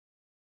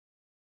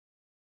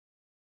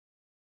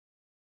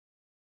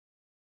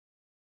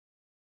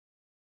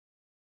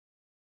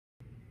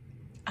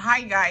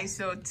Hi guys,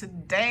 so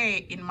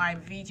today in my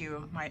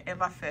video, my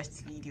ever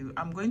first video,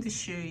 I'm going to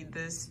show you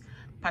this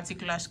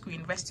particular school,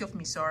 University of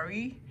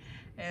Missouri,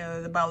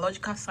 the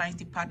biological science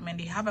department.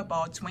 They have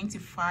about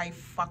 25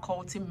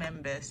 faculty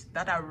members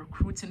that are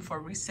recruiting for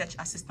research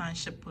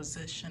assistantship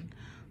position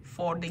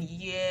for the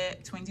year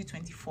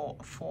 2024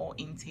 for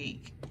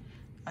intake,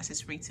 as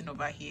it's written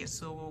over here.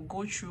 So we'll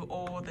go through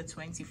all the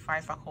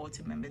 25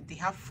 faculty members. They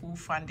have full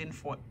funding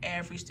for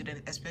every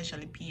student,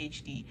 especially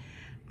PhD.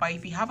 But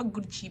if you have a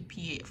good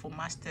GPA for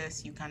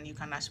masters, you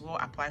can as well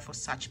apply for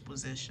such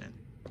position.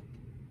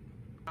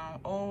 Now,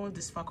 all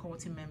these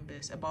faculty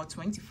members, about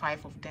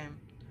 25 of them,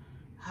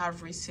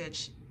 have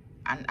research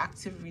and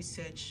active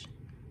research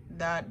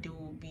that they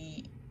will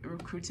be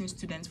recruiting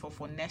students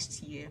for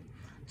next year.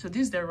 So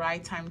this is the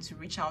right time to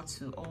reach out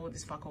to all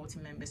these faculty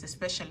members,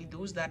 especially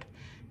those that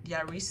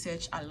their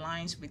research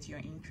aligns with your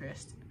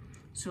interest.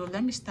 So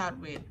let me start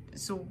with,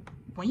 so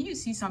when you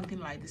see something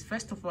like this,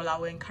 first of all, I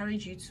will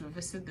encourage you to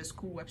visit the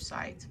school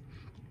website,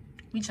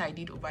 which I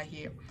did over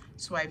here.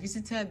 So I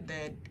visited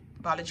the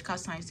biological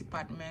science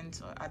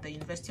department at the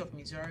University of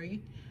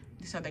Missouri.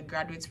 These are the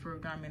graduate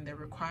program and the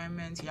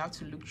requirements. You have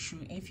to look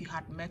through if you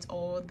had met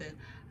all the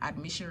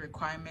admission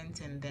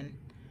requirements, and then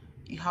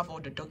you have all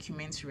the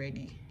documents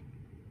ready.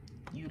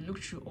 You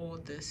look through all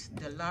this,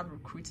 the lab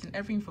recruiting,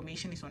 every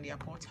information is on their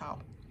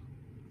portal.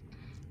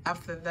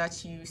 After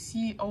that, you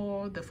see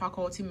all the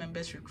faculty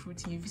members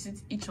recruiting. You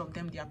visit each of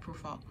them, their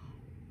profile.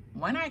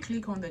 When I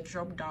click on the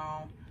drop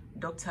down,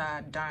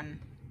 Dr.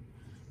 Dan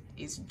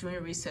is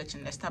doing research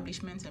in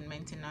establishment and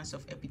maintenance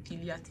of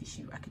epithelial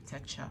tissue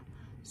architecture.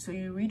 So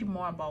you read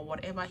more about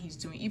whatever he's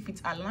doing. If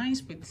it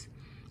aligns with,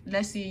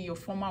 let's say, your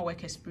former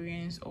work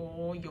experience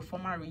or your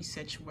former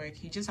research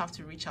work, you just have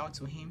to reach out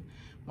to him.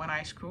 When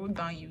I scroll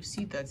down, you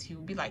see that he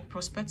will be like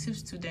prospective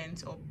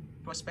students or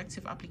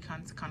prospective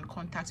applicants can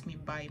contact me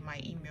by my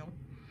email.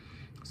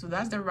 So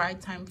that's the right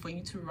time for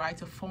you to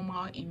write a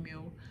formal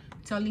email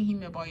telling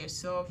him about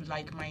yourself,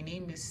 like, my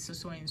name is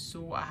so and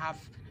so, I have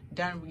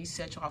done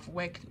research, or I've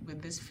worked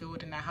with this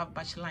field, and I have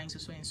bachelor in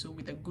so and so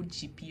with a good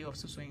GPA of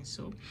so and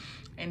so.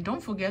 And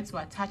don't forget to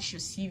attach your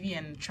CV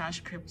and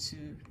transcript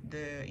to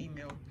the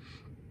email.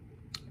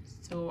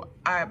 So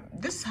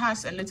this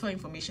has a little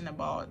information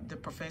about the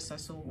professor.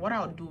 So what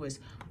I'll do is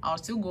I'll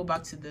still go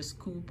back to the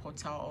school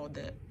portal or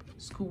the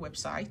school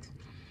website,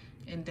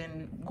 and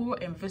then go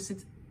and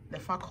visit the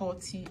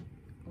faculty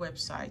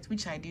website,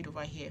 which I did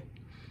over here.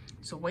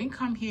 So when you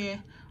come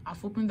here,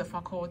 I've opened the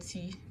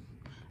faculty.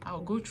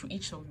 I'll go through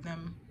each of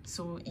them.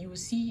 So you will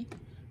see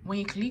when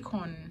you click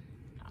on,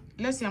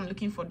 let's say I'm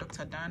looking for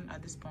Dr. Dan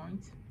at this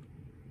point.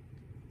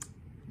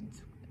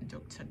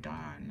 Dr.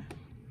 Dan.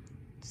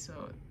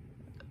 So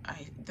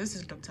this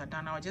is Dr.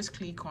 Dan. I'll just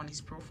click on his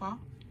profile,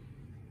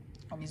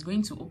 and it's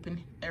going to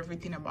open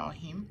everything about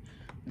him.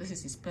 This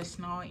is his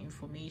personal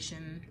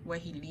information, where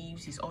he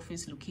lives, his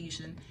office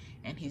location,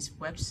 and his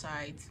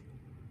website,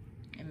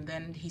 and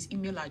then his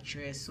email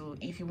address. So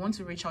if you want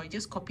to reach out, you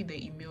just copy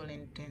the email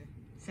and then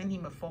send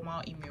him a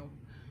formal email.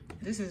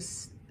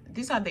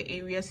 These are the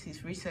areas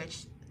his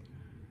research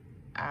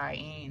are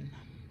in.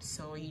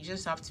 So you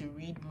just have to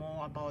read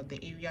more about the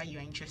area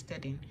you're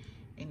interested in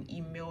and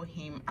email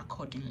him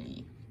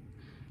accordingly.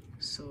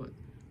 So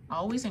I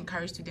always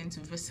encourage students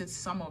to visit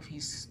some of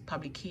his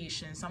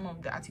publications, some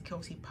of the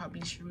articles he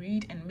published.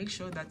 Read and make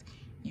sure that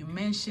you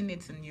mention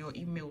it in your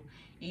email.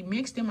 It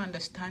makes them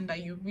understand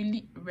that you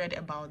really read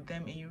about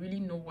them and you really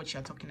know what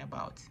you're talking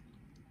about.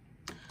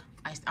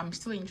 I'm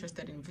still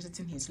interested in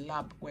visiting his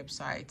lab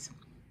website.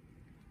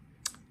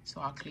 So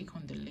I'll click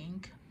on the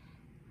link.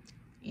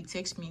 It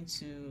takes me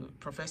to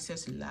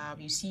professor's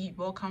lab. You see,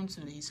 welcome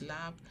to his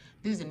lab.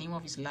 This is the name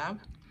of his lab,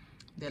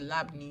 the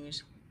lab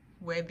news,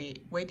 where they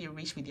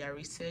reach with their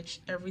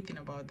research, everything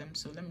about them.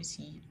 So let me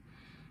see.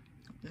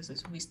 This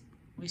is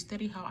we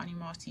study how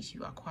animal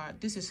tissue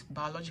acquired. This is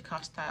biological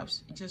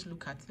types. You just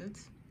look at it.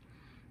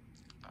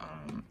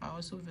 I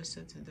also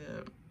visit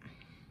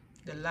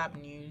the lab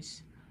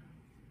news,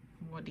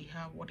 what they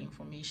have, what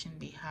information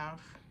they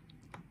have.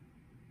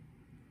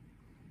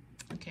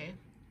 Okay.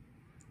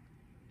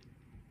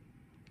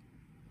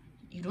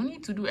 You don't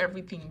need to do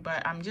everything,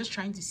 but I'm just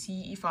trying to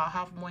see if I'll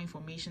have more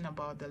information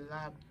about the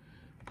lab.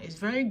 It's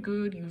very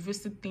good. You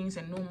visit things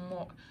and know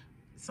more,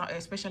 so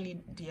especially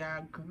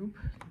their group.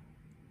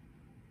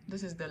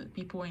 This is the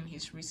people in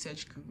his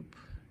research group.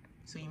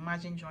 So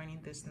imagine joining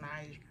this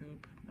nice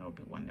group. That would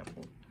be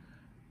wonderful.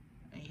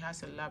 And he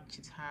has a lab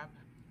tab.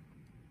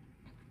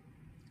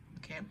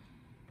 Okay.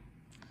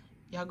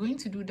 You are going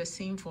to do the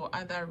same for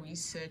other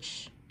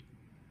research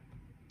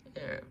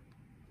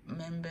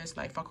members,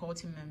 like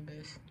faculty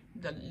members.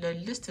 The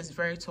list is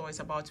very tall. It's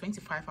about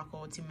 25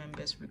 faculty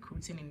members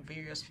recruiting in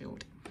various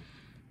fields.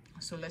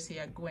 So let's say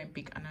I go and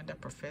pick another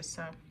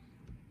professor.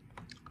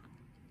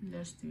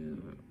 Let's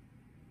do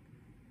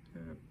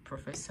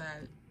Professor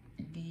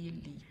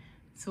Lee.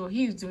 So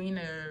he is doing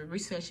a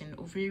research in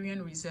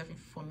ovarian reserve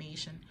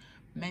information,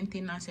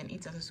 maintenance and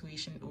its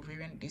association,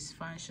 ovarian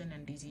dysfunction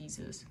and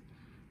diseases.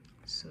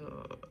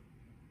 So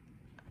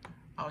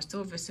I'll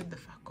still visit the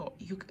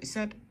faculty. You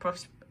said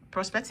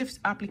prospective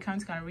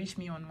applicants can reach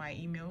me on my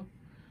email.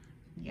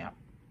 Yeah,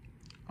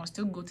 I'll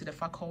still go to the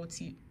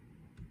faculty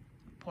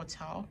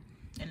portal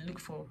and look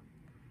for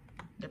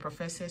the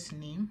professor's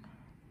name.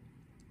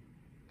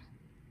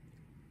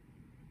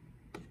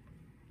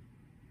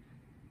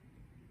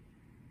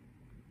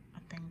 I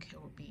think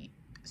it will be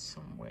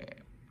somewhere.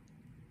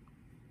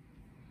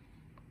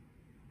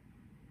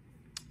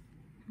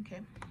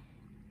 Okay,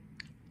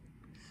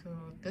 so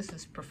this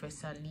is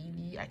Professor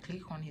Lily. I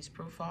click on his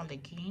profile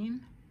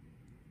again.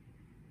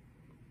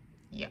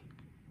 Yeah,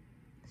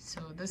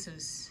 so this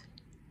is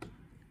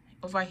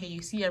over here.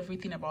 You see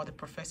everything about the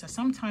professor.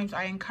 Sometimes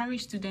I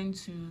encourage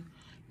students to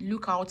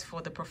look out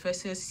for the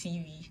professor's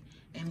CV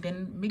and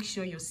then make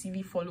sure your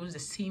CV follows the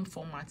same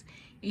format.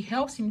 It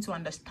helps him to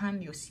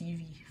understand your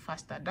CV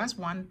faster. That's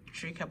one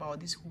trick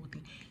about this whole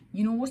thing.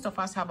 You know, most of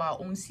us have our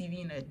own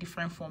CV in a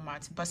different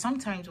format, but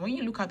sometimes when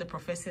you look at the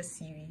professor's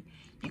CV,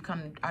 you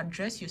can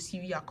address your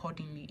CV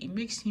accordingly. It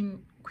makes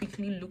him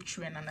quickly look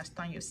through and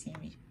understand your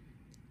CV.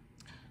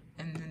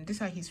 And then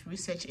these are his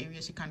research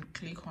areas. You can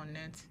click on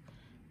it.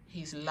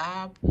 His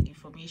lab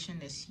information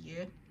is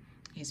here.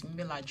 His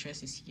email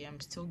address is here. I'm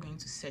still going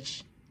to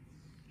search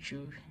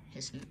through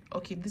his.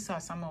 Okay, these are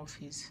some of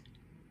his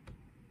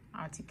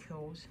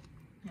articles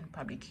and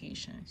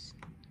publications.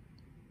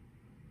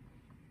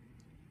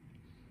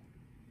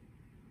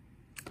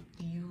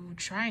 You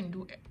try and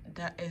do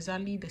that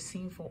exactly the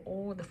same for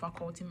all the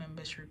faculty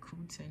members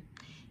recruiting.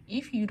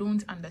 If you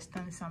don't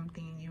understand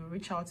something, you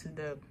reach out to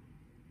the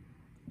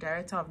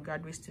Director of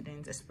Graduate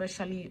Students,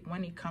 especially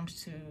when it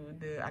comes to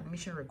the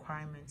admission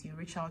requirements. You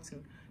reach out to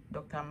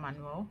Dr.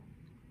 Manuel.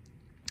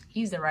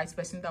 He's the right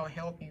person that will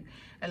help you.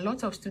 A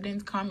lot of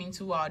students come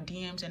into our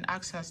DMs and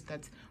ask us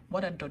that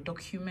what are the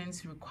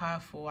documents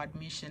required for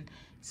admission,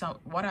 so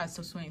what are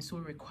so and so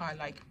required.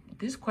 Like,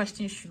 this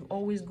question should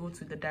always go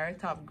to the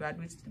Director of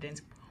Graduate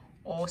Students,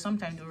 or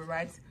sometimes they will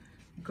write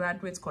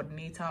graduate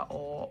coordinator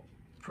or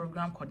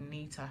program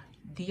coordinator.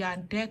 They are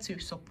there to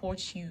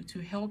support you,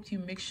 to help you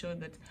make sure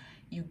that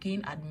you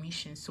gain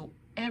admission. So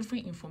every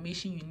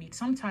information you need.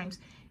 Sometimes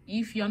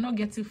if you're not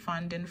getting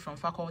funding from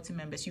faculty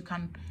members, you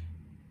can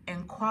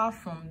inquire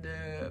from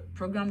the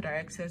program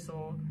directors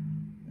or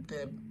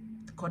the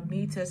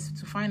coordinators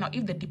to find out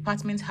if the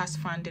department has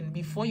funding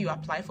before you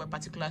apply for a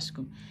particular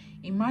school.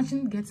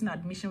 Imagine getting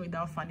admission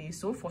without funding. It's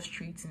so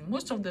frustrating.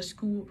 Most of the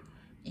school,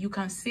 you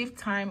can save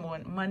time or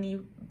money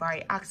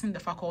by asking the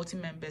faculty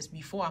members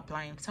before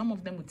applying. Some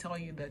of them will tell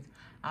you that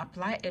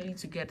apply early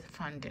to get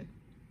funding.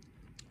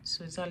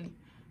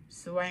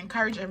 So I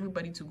encourage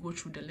everybody to go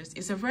through the list.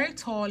 It's a very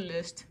tall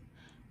list,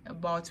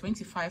 about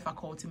 25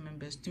 faculty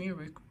members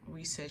doing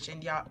research,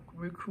 and they are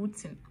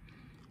recruiting.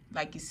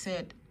 Like you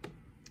said,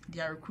 they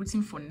are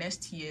recruiting for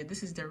next year.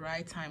 This is the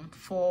right time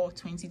for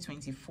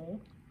 2024.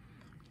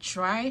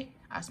 Try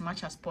as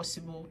much as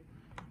possible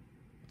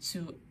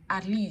to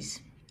at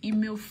least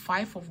email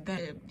 5 of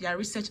them. Their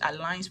research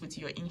aligns with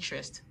your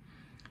interest.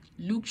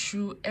 Look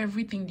through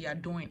everything they are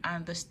doing,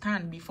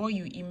 understand before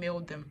you email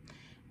them.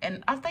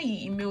 And after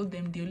you email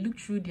them, they look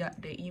through their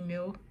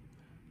email,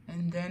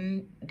 and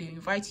then they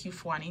invite you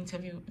for an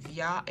interview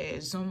via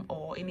Zoom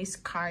or any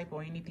Skype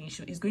or anything.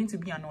 It's going to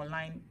be an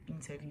online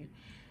interview.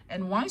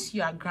 And once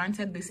you are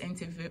granted this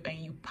interview and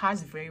you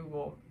pass very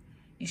well,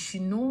 you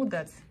should know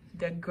that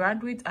the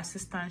graduate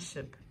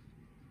assistantship,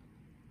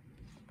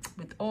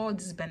 with all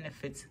these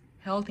benefits,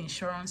 health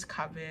insurance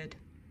covered,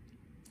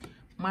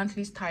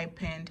 monthly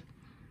stipend,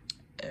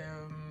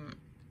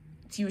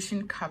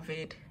 tuition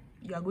covered,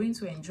 you are going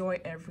to enjoy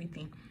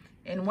everything.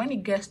 And when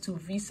it gets to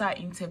visa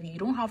interview, you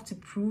don't have to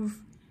prove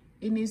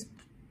any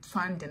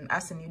funding,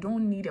 as in you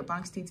don't need a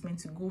bank statement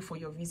to go for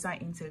your visa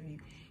interview.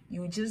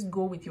 You just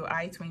go with your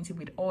I-20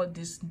 with all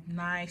these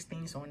nice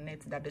things on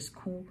it that the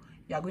school,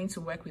 you are going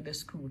to work with the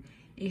school.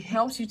 It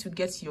helps you to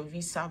get your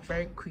visa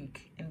very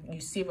quick, and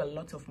you save a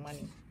lot of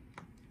money.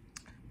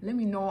 Let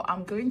me know.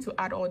 I'm going to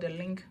add all the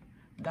link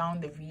down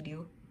the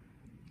video.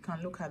 You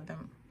can look at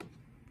them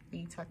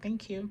later.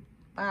 Thank you.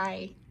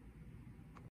 Bye.